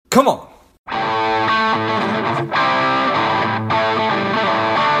Come on.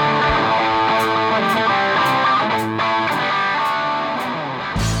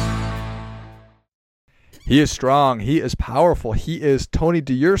 He is strong. He is powerful. He is Tony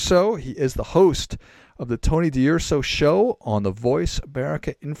D'Urso. He is the host of the Tony D'Urso Show on the Voice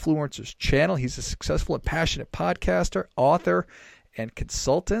America Influencers channel. He's a successful and passionate podcaster, author, and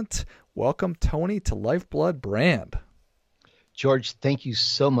consultant. Welcome, Tony, to Lifeblood Brand. George, thank you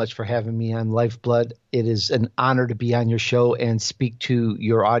so much for having me on Lifeblood. It is an honor to be on your show and speak to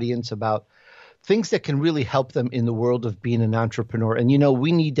your audience about things that can really help them in the world of being an entrepreneur. And, you know,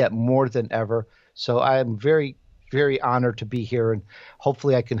 we need that more than ever. So I am very, very honored to be here, and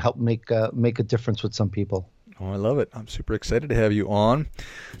hopefully I can help make a difference with some people. Oh, I love it. I'm super excited to have you on.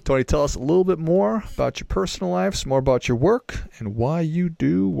 Tony, tell us a little bit more about your personal life, some more about your work, and why you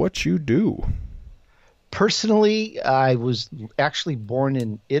do what you do. Personally, I was actually born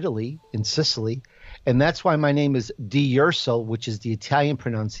in Italy, in Sicily, and that's why my name is D'Urso, which is the Italian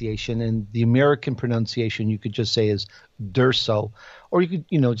pronunciation, and the American pronunciation you could just say is D'Urso, or you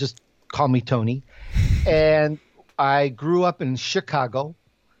could, just call me Tony. And I grew up in Chicago,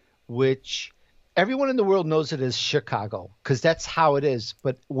 which everyone in the world knows it as Chicago because that's how it is.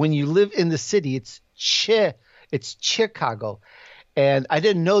 But when you live in the city, it's Chicago. And I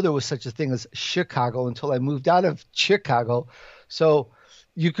didn't know there was such a thing as Chicago until I moved out of Chicago. So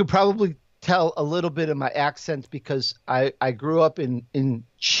you could probably tell a little bit of my accent because I grew up in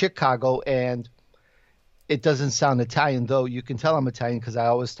Chicago, and it doesn't sound Italian, though you can tell I'm Italian because I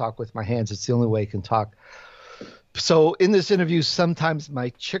always talk with my hands. It's the only way I can talk. So in this interview, sometimes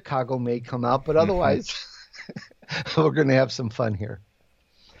my Chicago may come out, but otherwise we're going to have some fun here.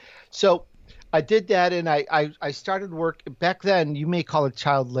 So I did that, and I started work. Back then, you may call it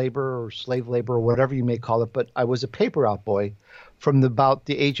child labor or slave labor or whatever you may call it, but I was a paper route boy from about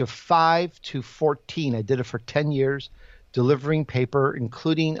the age of 5 to 14. I did it for 10 years, delivering paper,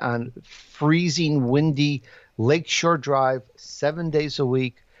 including on freezing, windy Lakeshore Drive 7 days a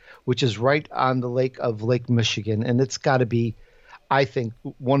week, which is right on the lake of Lake Michigan. And it's got to be, I think,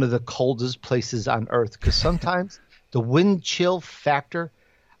 one of the coldest places on earth because sometimes the wind chill factor,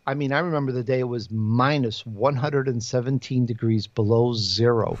 I mean, I remember the day it was minus 117 degrees below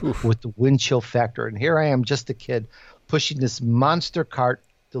zero with the wind chill factor. And here I am, just a kid, pushing this monster cart,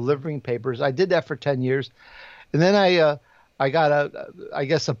 delivering papers. I did that for 10 years. And then I got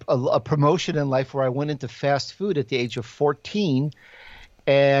a promotion in life where I went into fast food at the age of 14.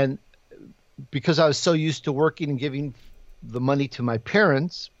 And because I was so used to working and giving the money to my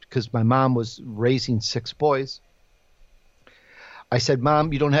parents, because my mom was raising 6 boys, I said,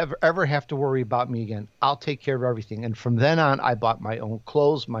 Mom, you don't ever have to worry about me again. I'll take care of everything. And from then on, I bought my own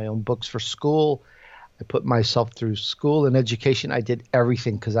clothes, my own books for school. I put myself through school and education. I did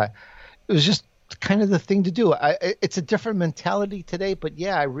everything because it was just kind of the thing to do. It's a different mentality today, but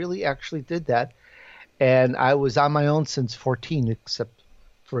yeah, I really actually did that. And I was on my own since 14, except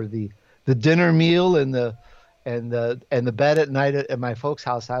for the dinner meal and the bed at night at my folks'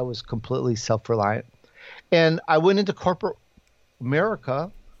 house. I was completely self-reliant. And I went into corporate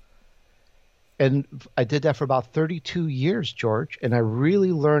America, and I did that for about 32 years, George. And I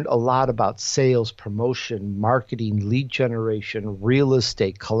really learned a lot about sales, promotion, marketing, lead generation, real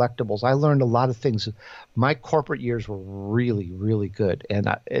estate, collectibles. I learned a lot of things. My corporate years were really, really good. And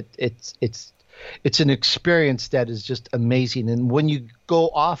it's an experience that is just amazing. And when you go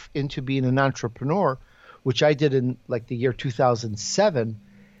off into being an entrepreneur, which I did in like the year 2007,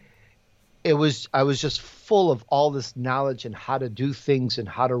 I was just full of all this knowledge and how to do things and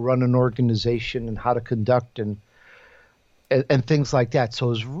how to run an organization and how to conduct and things like that. So it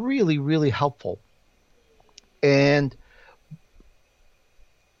was really, really helpful. And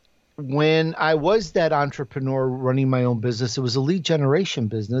when I was that entrepreneur running my own business, it was a lead generation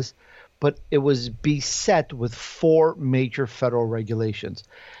business, but it was beset with 4 major federal regulations.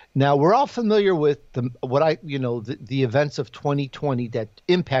 Now, we're all familiar with the events of 2020 that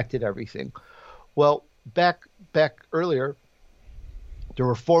impacted everything. Well, back earlier, there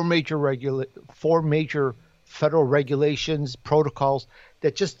were 4 major federal regulations, protocols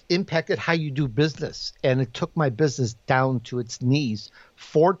that just impacted how you do business. And it took my business down to its knees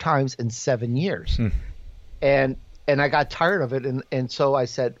 4 times in 7 years. And I got tired of it. And so I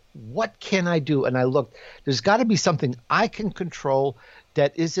said, what can I do? And I looked, there's got to be something I can control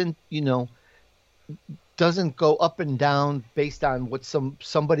that isn't, doesn't go up and down based on what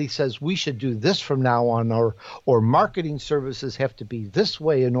somebody says we should do this from now on, or marketing services have to be this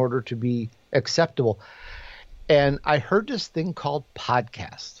way in order to be acceptable. And I heard this thing called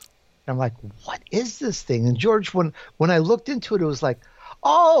podcast. I'm like, what is this thing? And George, when I looked into it, it was like,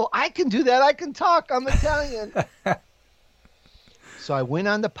 Oh, I can do that. I can talk. I'm Italian. So I went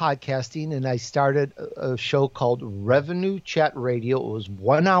on to podcasting and I started a show called Revenue Chat Radio. It was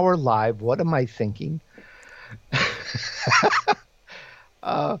 1 hour live. What am I thinking?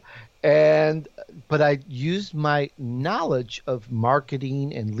 But I used my knowledge of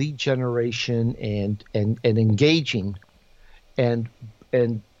marketing and lead generation and engaging and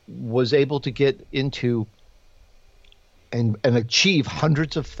was able to get into and achieve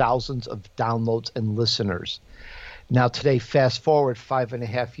hundreds of thousands of downloads and listeners. Now today, fast forward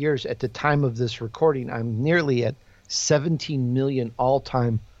 5.5 years, at the time of this recording, I'm nearly at 17 million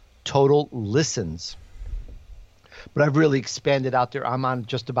all-time total listens. But I've really expanded out there. I'm on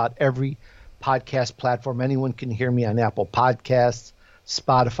just about every podcast platform. Anyone can hear me on Apple Podcasts,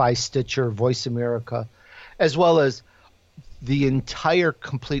 Spotify, Stitcher, Voice America, as well as the entire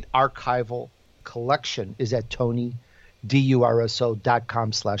complete archival collection is at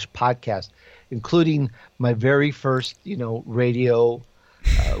TonyDurso.com/podcast, including my very first, radio,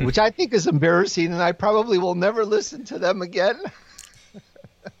 which I think is embarrassing, and I probably will never listen to them again.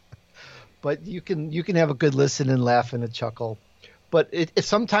 But you can have a good listen and laugh and a chuckle. But it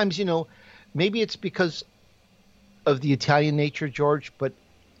sometimes, maybe it's because of the Italian nature, George, but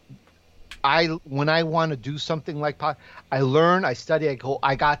when I want to do something like I learn, I study, I go,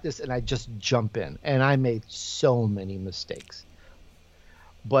 I got this, and I just jump in. And I made so many mistakes.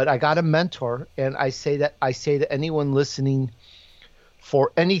 But I got a mentor, and I say to anyone listening,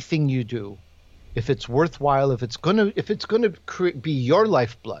 for anything you do, if it's worthwhile, if it's gonna be your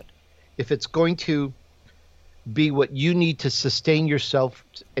lifeblood, if it's going to be what you need to sustain yourself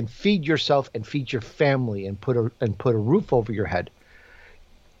and feed your family and put a roof over your head,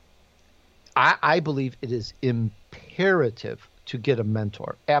 I believe it is imperative to get a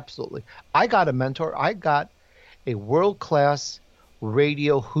mentor. Absolutely. I got a mentor. I got a world-class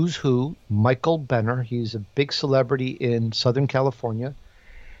radio who's who, Michael Benner. He's a big celebrity in Southern California.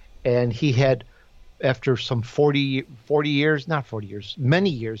 And he had, after some many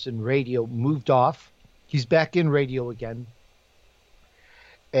years in radio, moved off. He's back in radio again.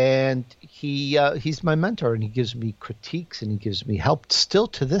 And he's my mentor, and he gives me critiques and he gives me help still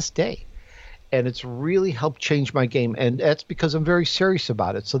to this day. And it's really helped change my game, and that's because I'm very serious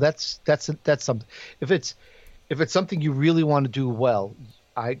about it. So that's something. If it's something you really want to do well,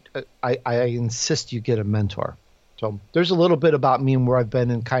 I insist you get a mentor. So there's a little bit about me and where I've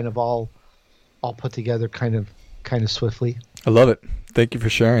been, and kind of all put together, kind of swiftly. I love it. Thank you for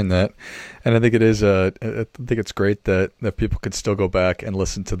sharing that. And I think it is I think it's great that people can still go back and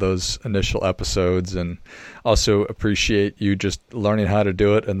listen to those initial episodes, and also appreciate you just learning how to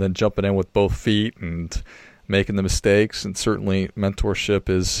do it and then jumping in with both feet and making the mistakes. And certainly mentorship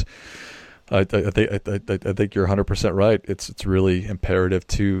is, I think you're 100% right. It's really imperative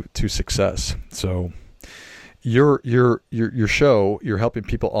to success. So your show, you're helping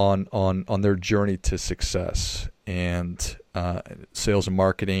people on their journey to success, and sales and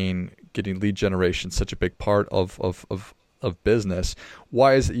marketing, getting lead generation, such a big part of business.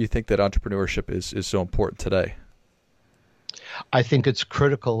 Why is it you think that entrepreneurship is so important today? I think it's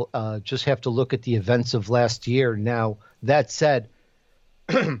critical. Just have to look at the events of last year. Now, that said,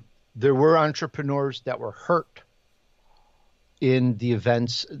 there were entrepreneurs that were hurt in the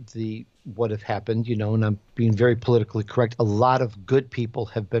events, what have happened, and I'm being very politically correct. A lot of good people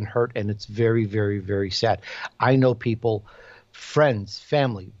have been hurt, and it's very, very, very sad. I know people, friends,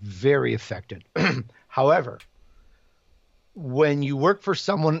 family, very affected. However, when you work for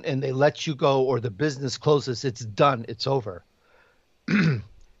someone and they let you go, or the business closes, it's done, it's over.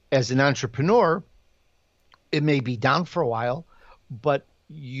 As an entrepreneur, it may be down for a while, but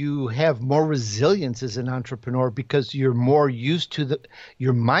you have more resilience as an entrepreneur because you're more used to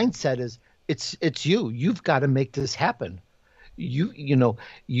your mindset is it's you've got to make this happen. You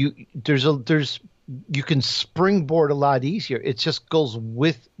can springboard a lot easier. It just goes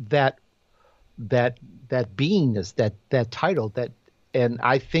with that beingness, that title, and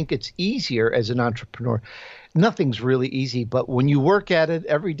I think it's easier as an entrepreneur. Nothing's really easy, but when you work at it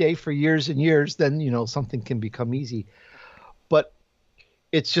every day for years and years, then something can become easy. But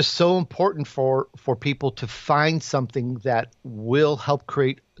it's just so important for people to find something that will help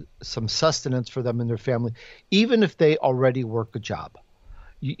create some sustenance for them and their family, even if they already work a job.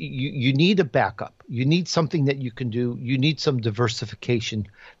 You need a backup. You need something that you can do. You need some diversification,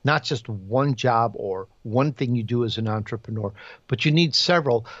 not just one job or one thing you do as an entrepreneur, but you need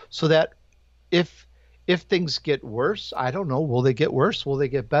several, so that if things get worse, I don't know, will they get worse? Will they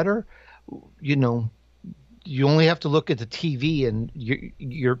get better? You only have to look at the TV and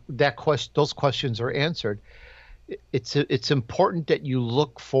those questions are answered. it's important that you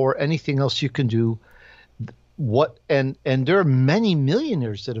look for anything else you can do. And there are many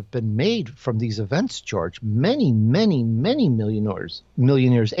millionaires that have been made from these events, George. Many, many, many millionaires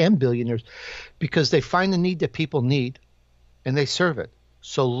and billionaires, because they find the need that people need and they serve it.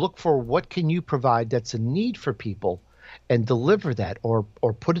 So look for what can you provide that's a need for people and deliver that or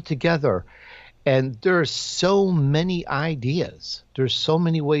put it together. And there are so many ideas. There's so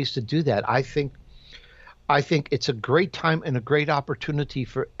many ways to do that. I think it's a great time and a great opportunity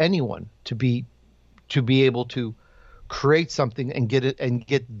for anyone to be able to create something and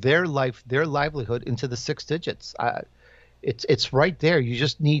get their livelihood into the six digits. It's right there. You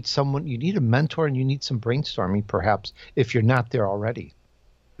just need someone, you need a mentor, and you need some brainstorming, perhaps, if you're not there already.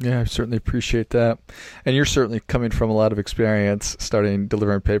 Yeah, I certainly appreciate that. And you're certainly coming from a lot of experience, starting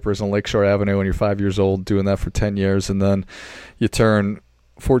delivering papers on Lakeshore Avenue when you're 5 years old, doing that for 10 years, and then you turn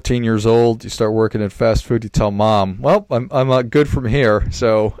 14 years old, you start working in fast food, you tell mom, well, I'm good from here.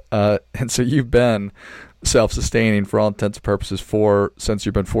 So so you've been self-sustaining for all intents and purposes since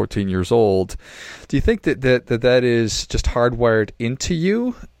you've been 14 years old. Do you think that is just hardwired into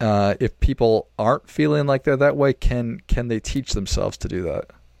you? If people aren't feeling like they're that way, can they teach themselves to do that?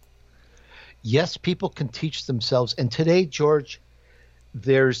 Yes, people can teach themselves. And today, George,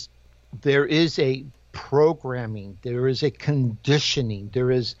 there is a programming, there is a conditioning,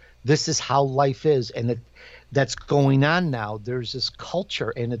 this is how life is, and that's going on now. There's this culture,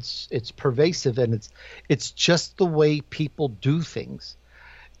 and it's pervasive, and it's just the way people do things.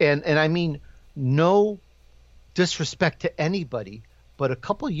 And I mean, no disrespect to anybody, but a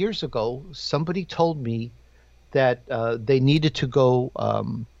couple of years ago, somebody told me that they needed to go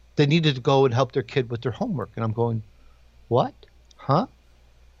and help their kid with their homework, and I'm going, what? Huh?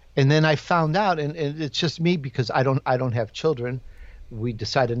 And then I found out, and it's just me because I don't have children. We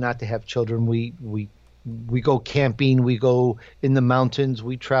decided not to have children. We go camping, we go in the mountains,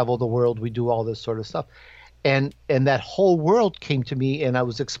 we travel the world, we do all this sort of stuff. And that whole world came to me, and it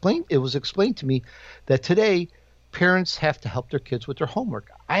was explained to me that today parents have to help their kids with their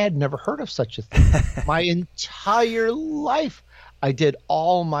homework. I had never heard of such a thing. My entire life, I did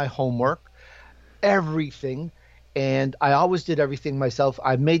all my homework, everything. And I always did everything myself.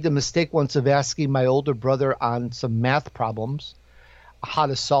 I made the mistake once of asking my older brother on some math problems how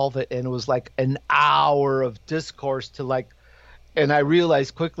to solve it, and it was like an hour of discourse and I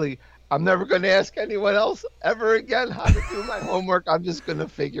realized quickly, I'm never going to ask anyone else ever again how to do my homework. I'm just going to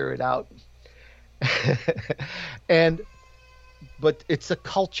figure it out. But it's a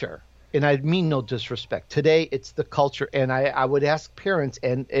culture. And I mean no disrespect. Today, it's the culture. And I would ask parents,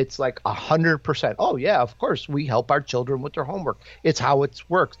 and it's like 100%. Oh, yeah, of course, we help our children with their homework. It's how it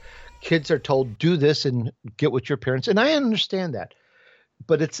works. Kids are told, do this and get with your parents. And I understand that.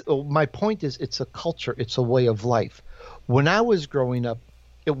 But my point is, it's a culture. It's a way of life. When I was growing up,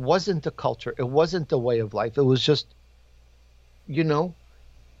 it wasn't a culture. It wasn't the way of life. It was just,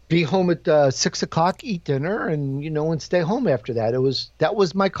 be home at 6 o'clock, eat dinner, and stay home after that. That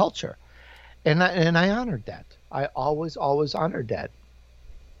was my culture. And I honored that. I always honored that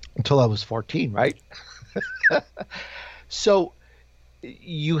until I was 14, right? So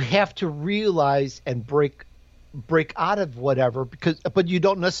you have to realize and break out of whatever, but you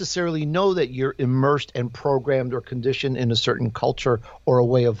don't necessarily know that you're immersed and programmed or conditioned in a certain culture or a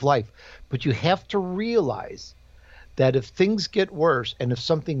way of life. But you have to realize that if things get worse and if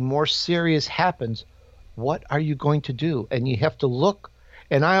something more serious happens, what are you going to do? And you have to look.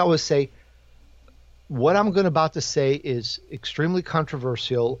 And I always say, what I'm about to say is extremely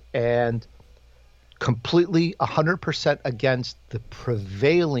controversial and completely 100% against the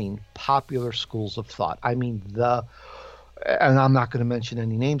prevailing popular schools of thought. I mean, and I'm not going to mention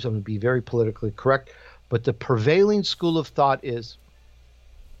any names. I'm going to be very politically correct. But the prevailing school of thought is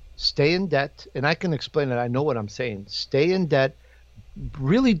stay in debt. And I can explain it. I know what I'm saying. Stay in debt.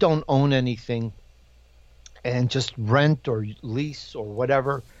 Really don't own anything. And just rent or lease or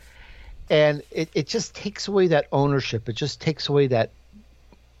whatever. And it just takes away that ownership. It just takes away that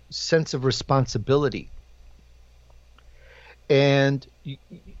sense of responsibility. And you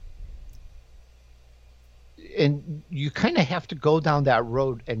kind of have to go down that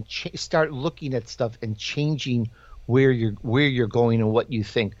road and start looking at stuff and changing where you're going and what you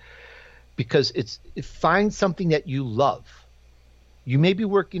think, because find something that you love. You may be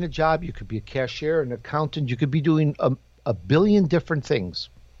working a job. You could be a cashier, an accountant. You could be doing a billion different things.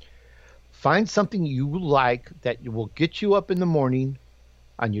 Find something you like that will get you up in the morning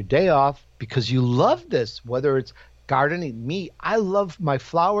on your day off because you love this, whether it's gardening. Me, I love my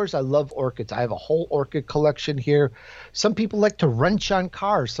flowers. I love orchids. I have a whole orchid collection here. Some people like to wrench on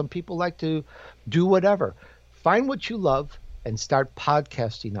cars. Some people like to do whatever. Find what you love and start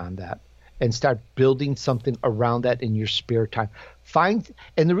podcasting on that and start building something around that in your spare time.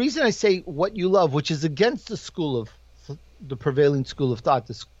 And the reason I say what you love, which is against the prevailing school of thought,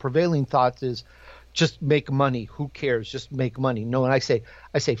 this prevailing thought is just make money. Who cares? Just make money. No, and I say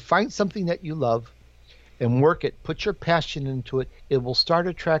find something that you love and work it. Put your passion into it. It will start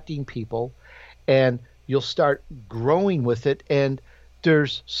attracting people, and you'll start growing with it. And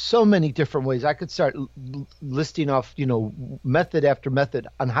there's so many different ways. I could start listing off, method after method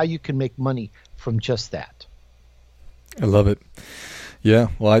on how you can make money from just that. I love it. Yeah,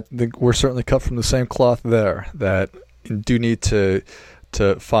 well, I think we're certainly cut from the same cloth there, that you do need to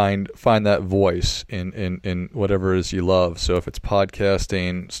find that voice in whatever it is you love. So if it's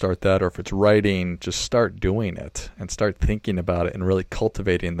podcasting, start that, or if it's writing, just start doing it and start thinking about it and really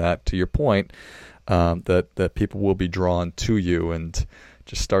cultivating that, to your point, that people will be drawn to you. And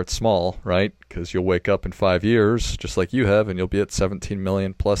just start small, right? Because you'll wake up in 5 years, just like you have, and you'll be at 17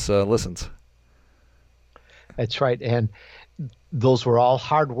 million plus listens. That's right. And those were all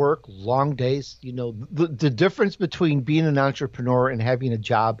hard work, long days. The difference between being an entrepreneur and having a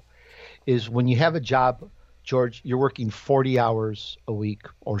job is when you have a job, George, you're working 40 hours a week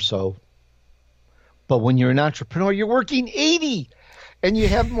or so. But when you're an entrepreneur, you're working 80 and you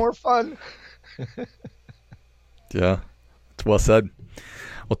have more fun. Yeah, it's well said.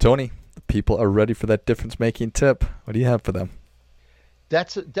 Well, Tony, the people are ready for that difference-making tip. What do you have for them?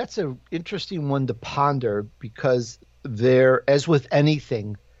 That's an interesting one to ponder, because as with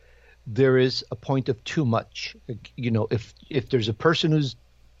anything, there is a point of too much. If there's a person who's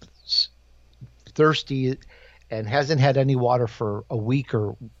thirsty and hasn't had any water for a week,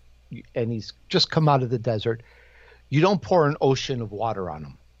 and he's just come out of the desert, you don't pour an ocean of water on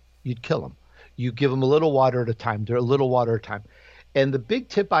him. You'd kill him. You give him a little water at a time. They're a little water at a time. And the big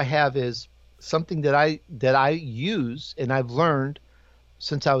tip I have is something that I use and I've learned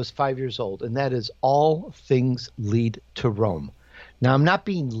since I was 5 years old, and that is all things lead to Rome. Now, I'm not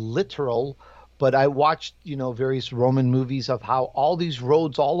being literal, but I watched, various Roman movies of how all these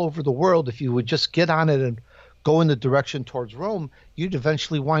roads all over the world, if you would just get on it and go in the direction towards Rome, you'd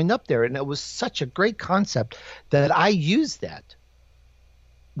eventually wind up there. And it was such a great concept that I used that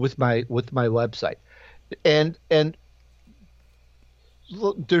with my website. And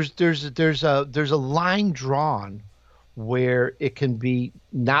there's a line drawn where it can be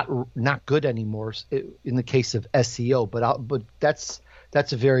not good anymore in the case of SEO, but that's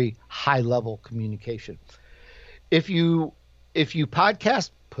a very high level communication. If you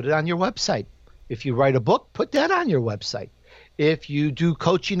podcast, put it on your website. If you write a book, put that on your website. If you do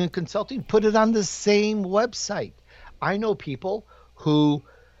coaching and consulting, put it on the same website. I know people who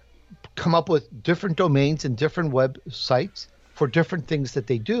come up with different domains and different websites for different things that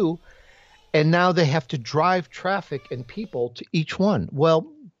they do, and now they have to drive traffic and people to each one. Well,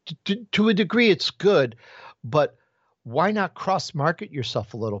 to a degree, it's good, but why not cross-market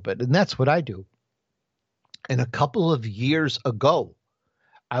yourself a little bit? And that's what I do. And a couple of years ago,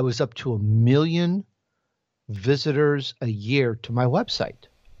 I was up to 1 million visitors a year to my website.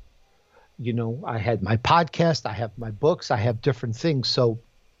 I had my podcast, I have my books, I have different things. So,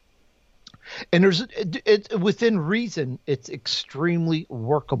 and it's within reason, it's extremely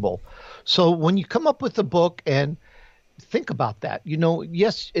workable. So when you come up with a book, and think about that,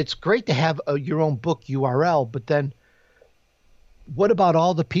 yes, it's great to have your own book URL, but then what about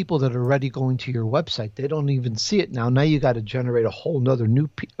all the people that are already going to your website? They don't even see it now. Now you got to generate a whole nother new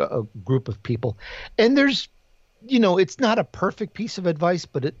group of people. And there's, it's not a perfect piece of advice,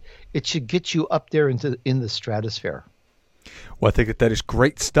 but it should get you up there in the stratosphere. Well, I think that is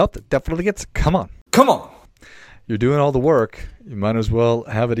great stuff. That definitely gets, come on. You're doing all the work. You might as well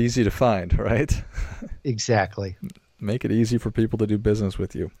have it easy to find, right? Exactly. Make it easy for people to do business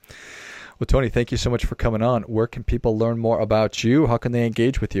with you. Well, Tony, thank you so much for coming on. Where can people learn more about you? How can they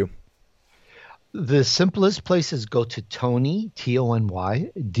engage with you? The simplest place is go to Tony,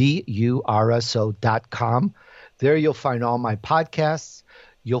 TonyDurso.com. There you'll find all my podcasts.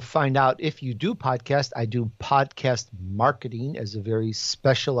 You'll find out if you do podcast, I do podcast marketing as a very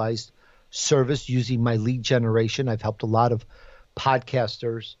specialized service using my lead generation. I've helped a lot of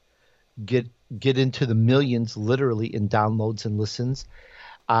podcasters get into the millions literally in downloads and listens.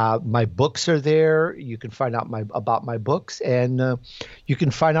 My books are there. You can find out about my books, and you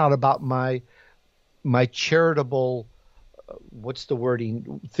can find out about my charitable, what's the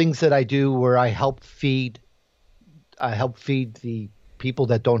wording? Things that I do where I help feed the people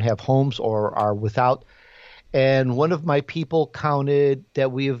that don't have homes or are without. And one of my people counted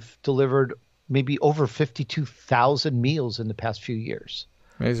that we have delivered maybe over 52,000 meals in the past few years.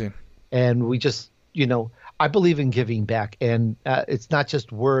 Amazing. And we just I believe in giving back, and it's not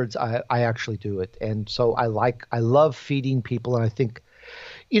just words. I actually do it. And so I love feeding people. And I think,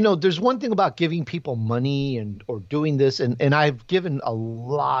 there's one thing about giving people money or doing this, and I've given a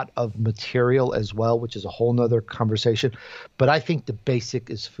lot of material as well, which is a whole nother conversation. But I think the basic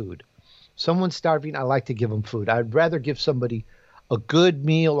is food. Someone's starving, I like to give them food. I'd rather give somebody a good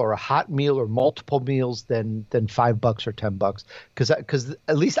meal or a hot meal or multiple meals than $5 or $10, because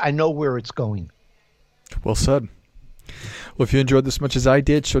at least I know where it's going. Well said. Well, if you enjoyed this as much as I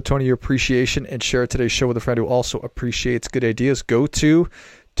did, show Tony your appreciation and share today's show with a friend who also appreciates good ideas. Go to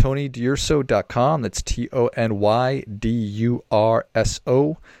TonyDurso.com. That's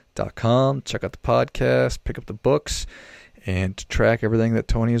TonyDurso.com. Check out the podcast, pick up the books, and track everything that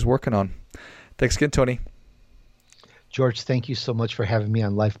Tony is working on. Thanks again, Tony. George, thank you so much for having me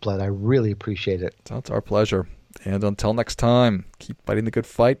on Lifeblood. I really appreciate it. It's our pleasure. And until next time, keep fighting the good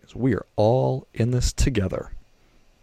fight, as we are all in this together.